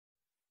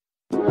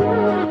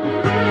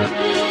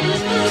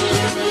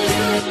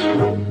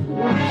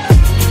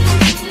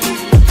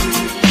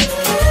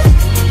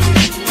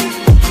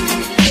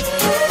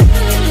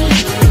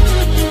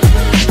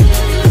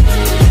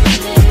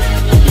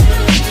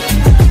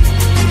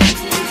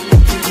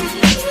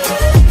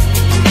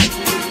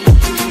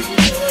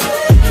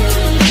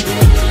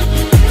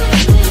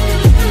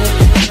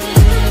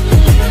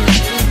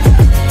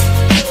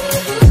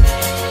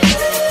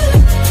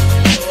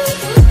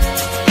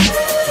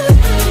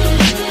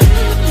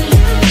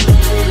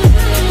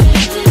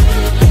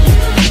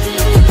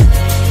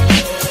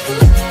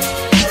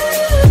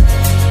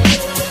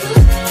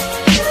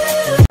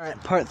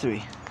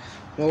3.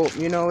 Well,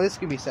 you know, this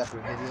could be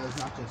separate videos,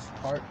 not just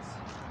parts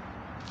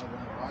of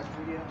a large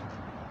video.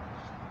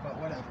 But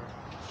whatever.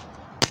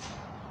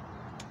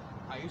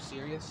 Are you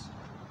serious?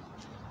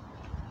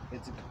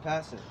 It's a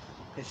capacitor.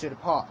 It should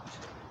have popped.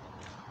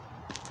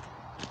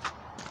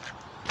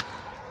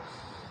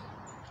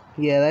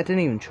 Yeah, that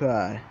didn't even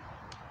try.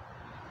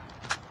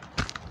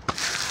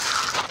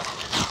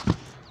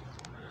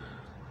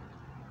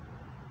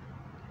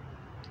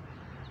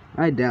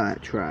 I doubt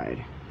it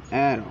tried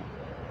at all.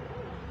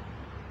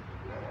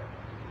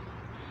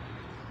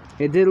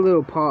 It did a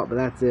little pop, but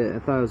that's it. I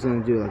thought it was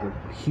going to do like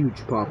a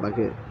huge pop like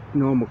a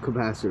normal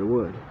capacitor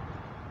would.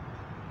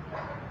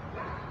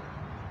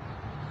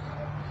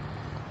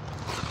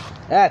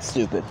 That's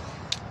stupid.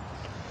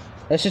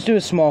 Let's just do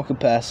a small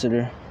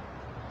capacitor.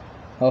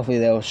 Hopefully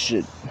that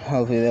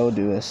will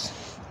do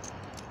us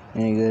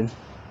any good,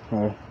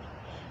 or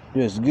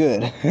do us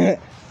good.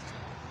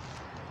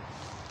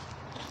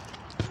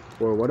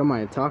 Or what am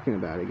I talking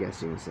about, I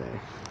guess you can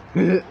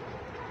say.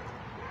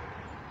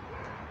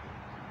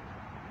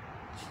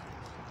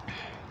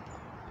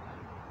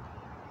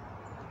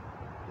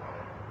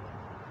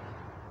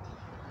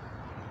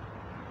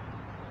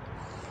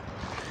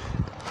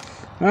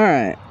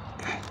 Alright.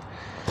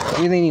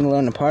 We really need to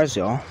learn the parts,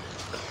 y'all.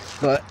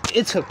 But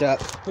it's hooked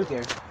up. Who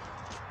cares?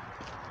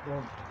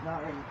 Well,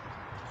 not right.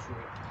 Sure.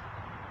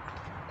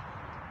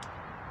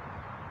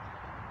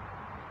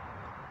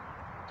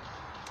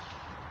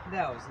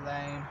 That was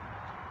lame.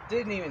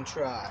 Didn't even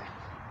try.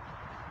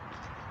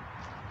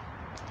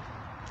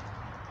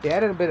 They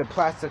added a bit of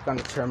plastic on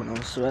the terminal,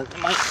 so it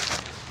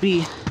might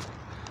be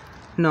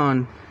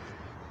so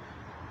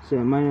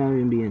it might not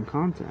even be in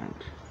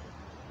contact.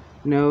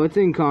 No, it's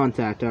in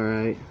contact,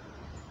 alright.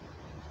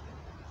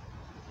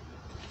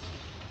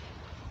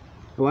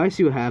 Oh, I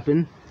see what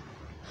happened.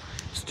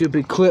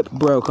 Stupid clip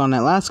broke on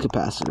that last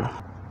capacitor.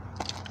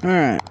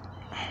 Alright.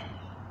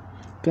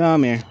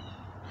 Come here.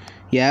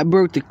 Yeah, I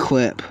broke the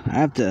clip.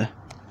 So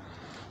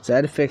I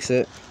had to fix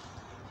it.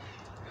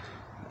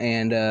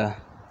 And,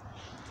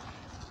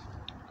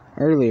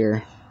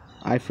 earlier,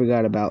 I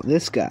forgot about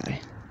this guy.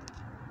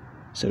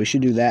 So we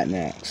should do that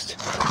next.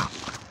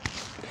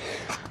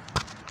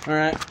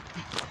 Alright.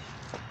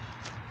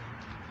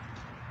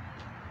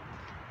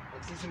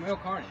 Let's see some real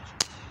carnage.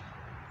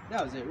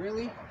 That was it,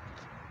 really?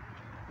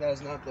 That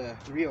was not the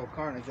real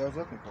carnage I was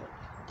looking for.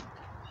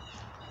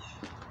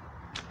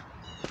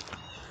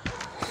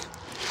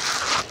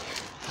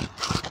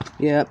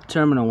 Yep,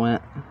 terminal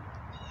went.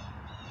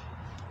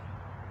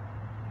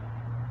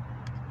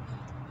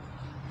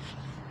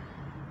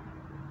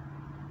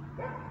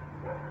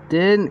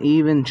 Didn't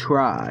even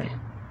try.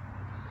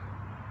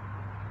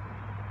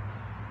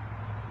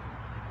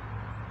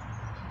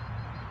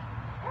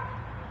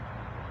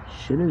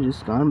 Should have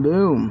just gone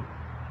boom.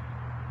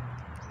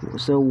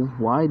 So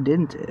why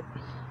didn't it?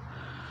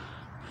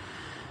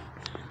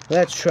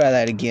 Let's try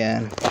that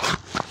again.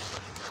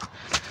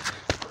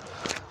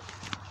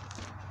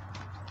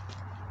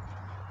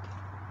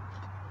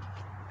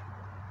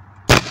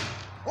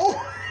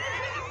 Oh!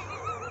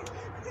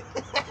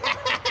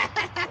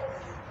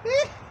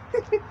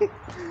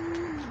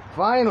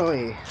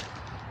 Finally.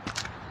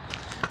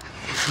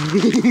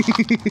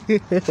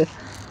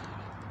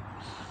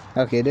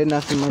 Okay, did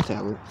nothing on my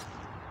tablet.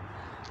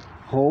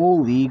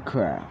 Holy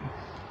crap.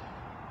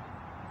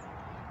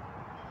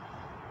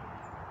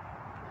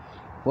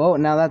 Well,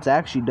 now that's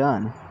actually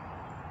done.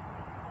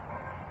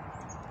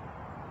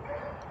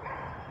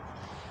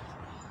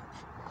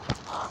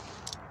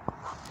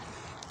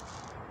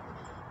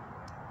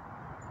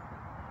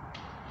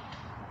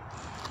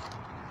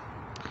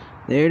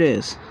 There it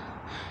is.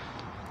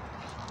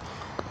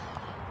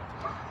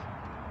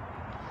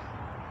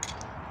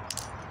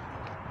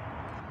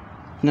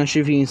 Not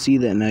sure if you can see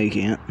that. No, you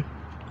can't.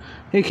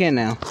 You can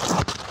now.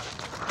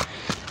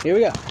 Here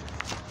we go.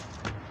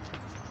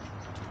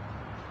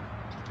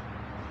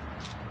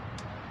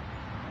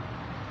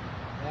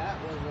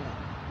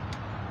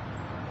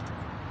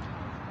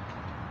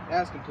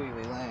 That's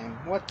completely lame.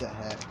 What the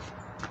heck?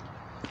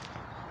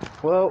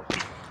 Well,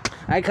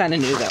 I kind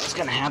of knew that was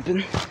going to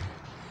happen.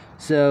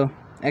 So,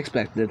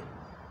 expected.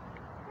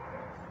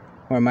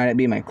 Or might it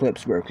be my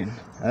clips broken?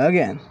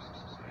 Again.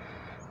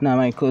 No,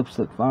 my clips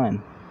look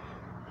fine.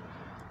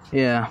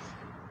 Yeah.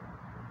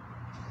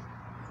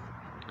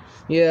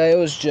 Yeah, it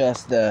was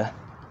just the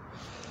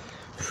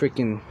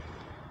freaking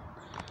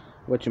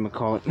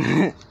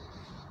whatchamacallit.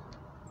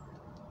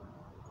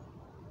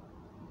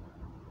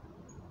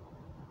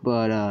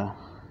 But,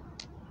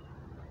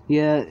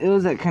 yeah, it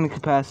was that kind of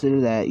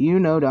capacitor that you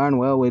know darn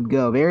well would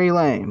go very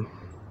lame.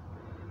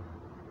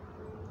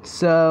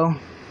 So,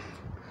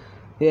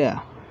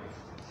 yeah.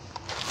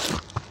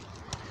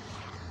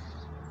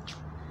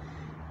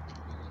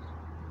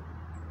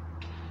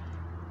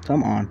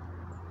 Come on.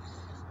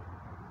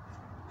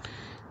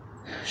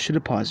 Should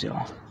have paused,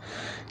 y'all.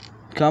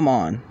 Come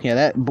on. Yeah,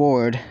 that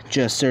board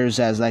just serves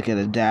as like an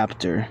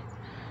adapter.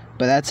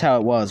 But that's how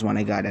it was when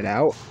I got it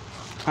out.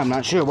 I'm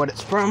not sure what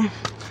it's from.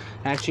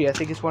 Actually, I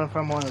think it's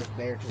from one of those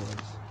bear toys.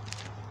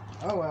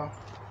 Oh well.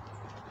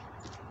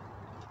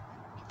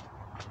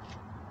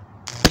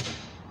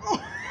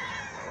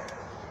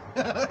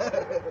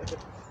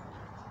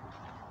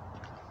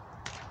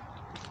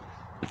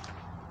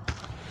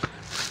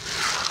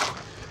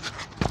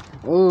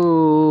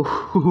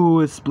 Oh,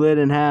 it's split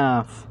in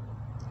half.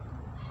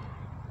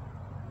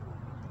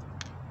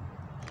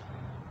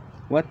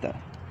 What the?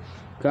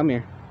 Come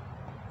here.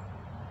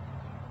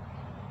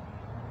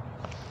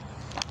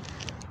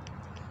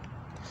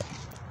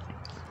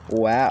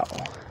 Wow.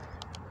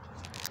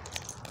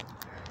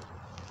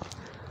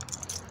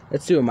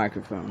 Let's do a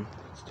microphone.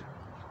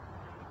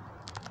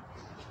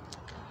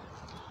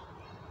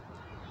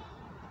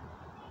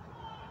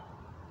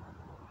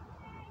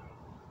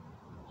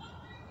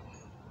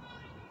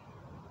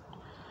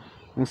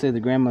 Looks like the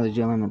grandmother's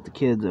yelling at the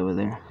kids over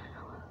there.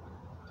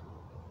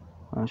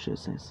 What should I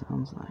say?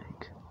 Sounds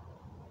like.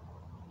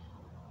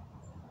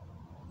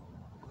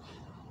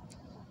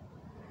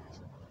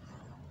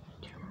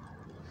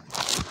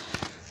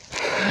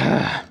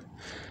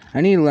 I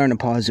need to learn to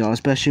pause, y'all,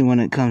 especially when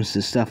it comes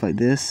to stuff like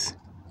this.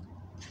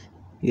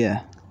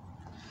 Yeah.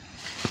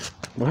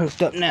 We're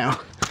hooked up now.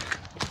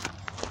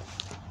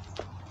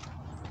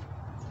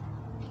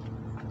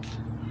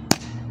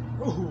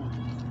 Ooh.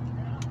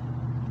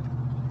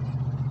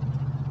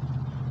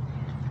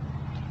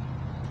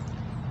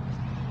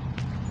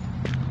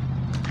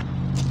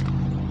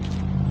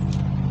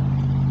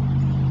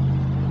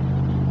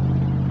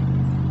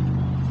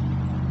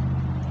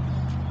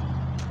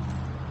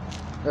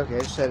 Okay, I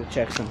just had to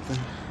check something.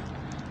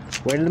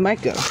 Where did the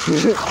mic go?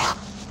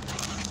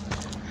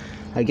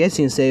 I guess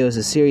you can say it was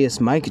a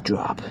serious mic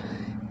drop.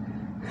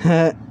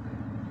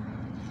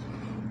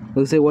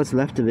 Looks like what's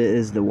left of it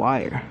is the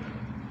wire.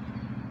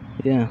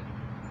 Yeah.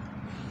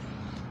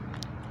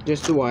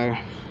 Just the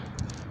wire.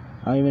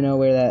 I don't even know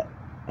where that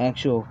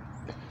actual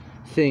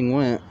thing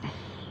went.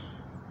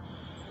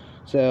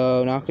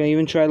 So, not gonna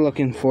even try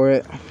looking for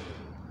it.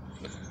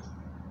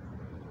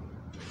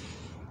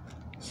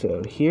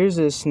 So here's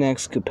this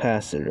next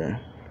capacitor.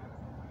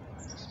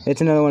 It's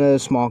another one of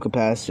those small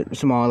capacitors,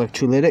 small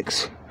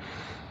electrolytics.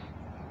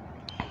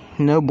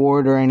 No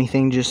board or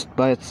anything, just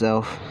by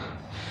itself.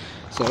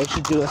 So it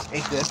should do us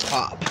make this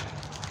pop.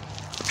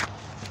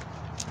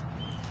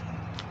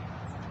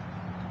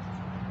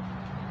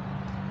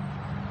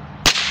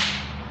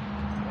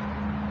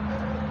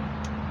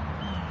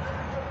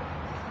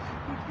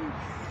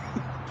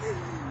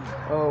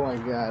 Oh my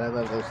god, I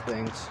love those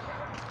things.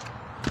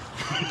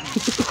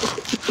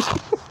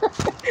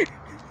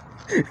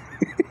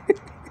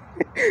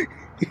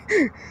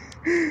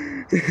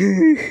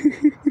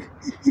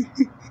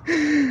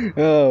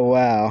 Oh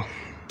wow.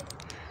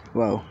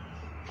 Whoa.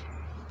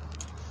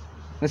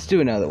 Let's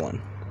do another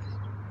one.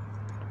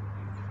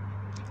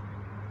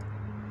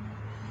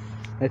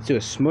 Let's do a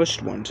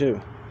smushed one too.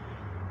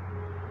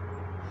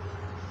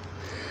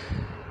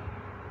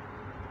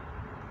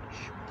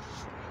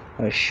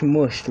 A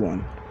smushed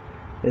one.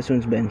 This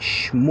one's been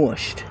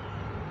smushed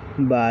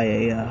by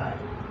a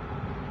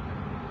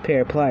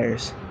pair of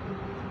pliers.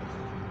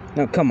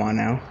 No, come on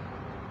now.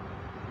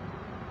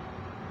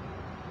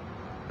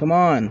 Come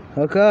on,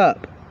 hook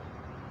up.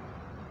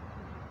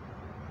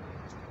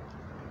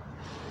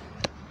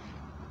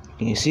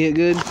 Can you see it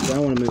good? I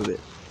don't want to move it.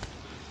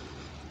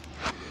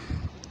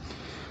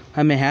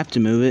 I may have to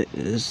move it.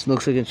 This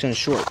looks like it's gonna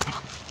short.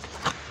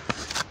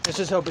 Let's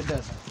just hope it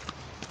doesn't.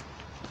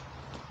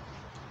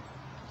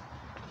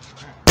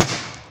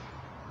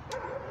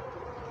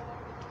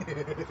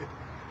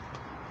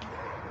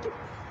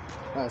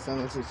 Oh, it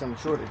sounds like something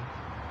shorted.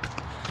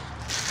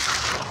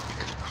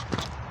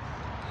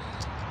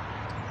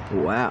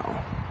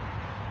 Wow.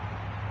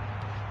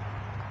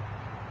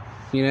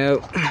 You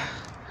know,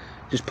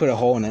 just put a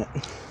hole in it.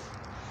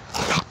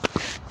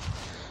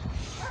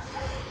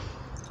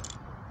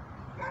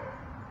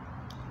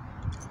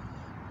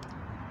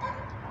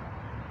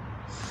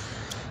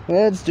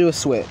 Let's do a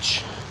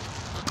switch.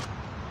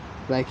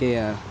 Like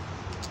a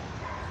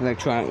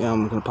electronic.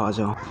 I'm gonna pause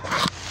y'all.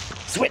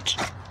 Switch!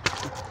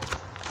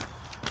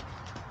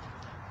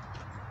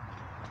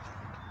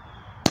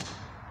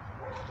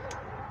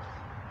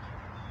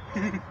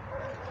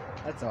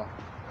 That's all.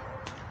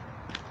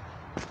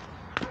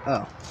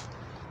 Oh.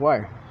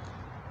 Wire.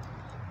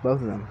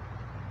 Both of them.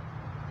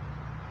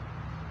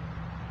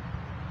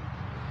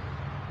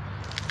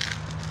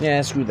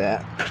 Yeah, screw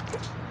that.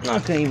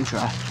 Not gonna even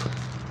try.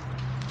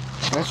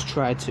 Let's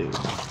try two.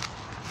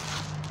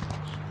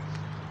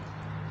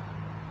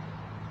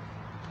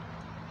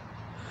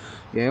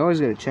 Yeah, I always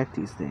gotta check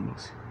these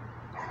things.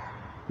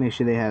 Make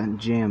sure they haven't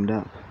jammed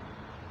up.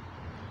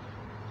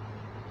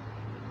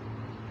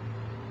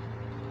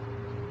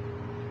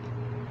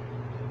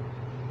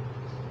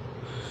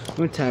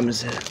 What time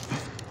is it?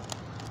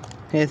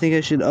 Hey, I think I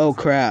should... Oh,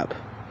 crap.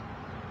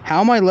 How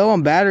am I low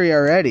on battery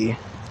already?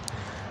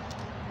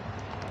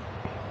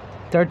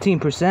 13%.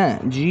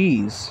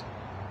 Jeez.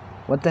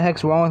 What the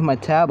heck's wrong with my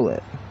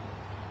tablet?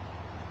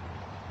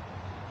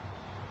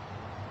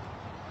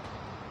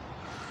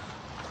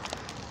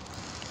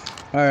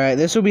 Alright,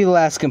 this will be the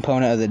last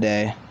component of the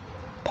day.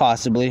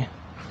 Possibly.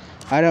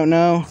 I don't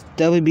know.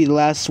 Definitely be the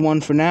last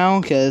one for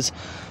now, because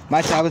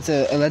my tablet's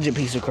a legit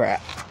piece of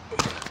crap.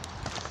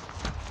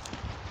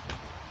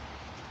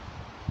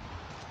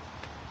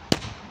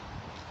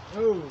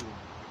 Ooh.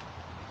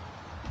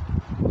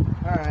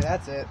 Alright,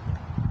 that's it.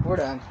 We're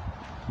done.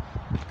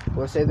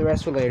 We'll save the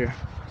rest for later.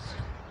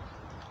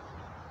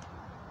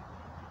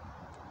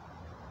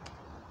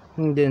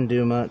 Didn't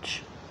do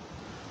much.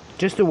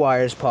 Just the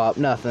wires pop,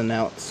 nothing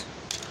else.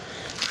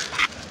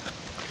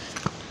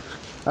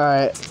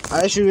 Alright,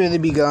 I should really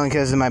be going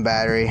because of my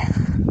battery.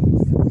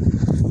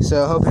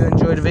 So, hope you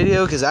enjoyed the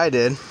video, because I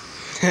did.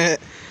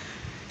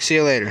 See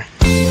you later.